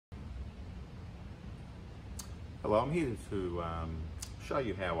Hello, I'm here to show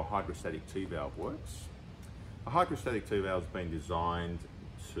you how a hydrostatic Tee valve works. A hydrostatic Tee valve has been designed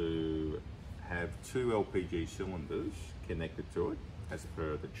to have two LPG cylinders connected to it, as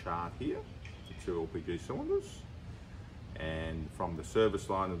per the chart here, the two LPG cylinders. And from the service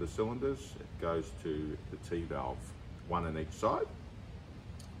line of the cylinders, it goes to the Tee valve, one on each side.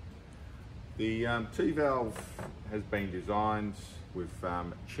 The Tee valve has been designed with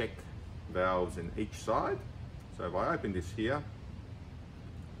check valves in each side. So if I open this here,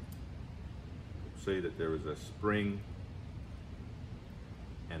 you'll see that there is a spring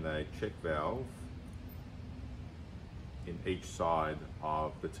and a check valve in each side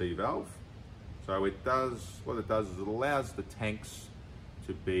of the Tee valve. So what it does is it allows the tanks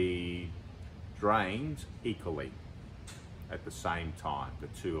to be drained equally at the same time, the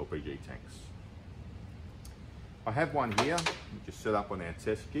two LPG tanks. I have one here, which is set up on our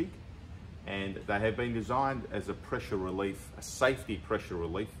test jig, and they have been designed as a pressure relief, a safety pressure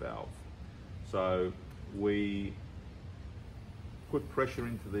relief valve. So we put pressure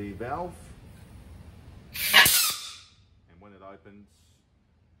into the valve, and when it opens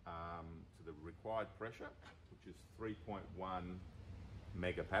to the required pressure, which is 3.1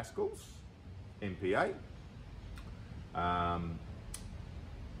 megapascals, MPa,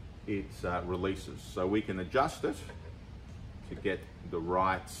 it releases. So we can adjust it to get the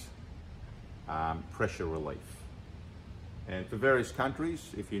right pressure relief. And for various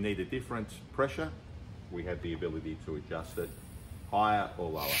countries, if you need a different pressure, we have the ability to adjust it higher or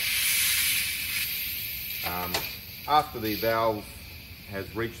lower. After the valve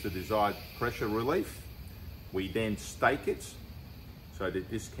has reached the desired pressure relief, we then stake it so that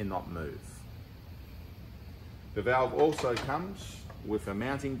this cannot move. The valve also comes with a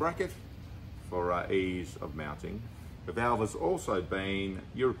mounting bracket for ease of mounting. The valve has also been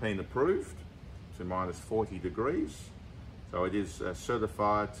European approved to minus 40 degrees. So it is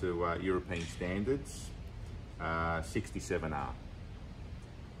certified to European standards 67R.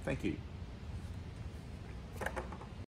 Thank you.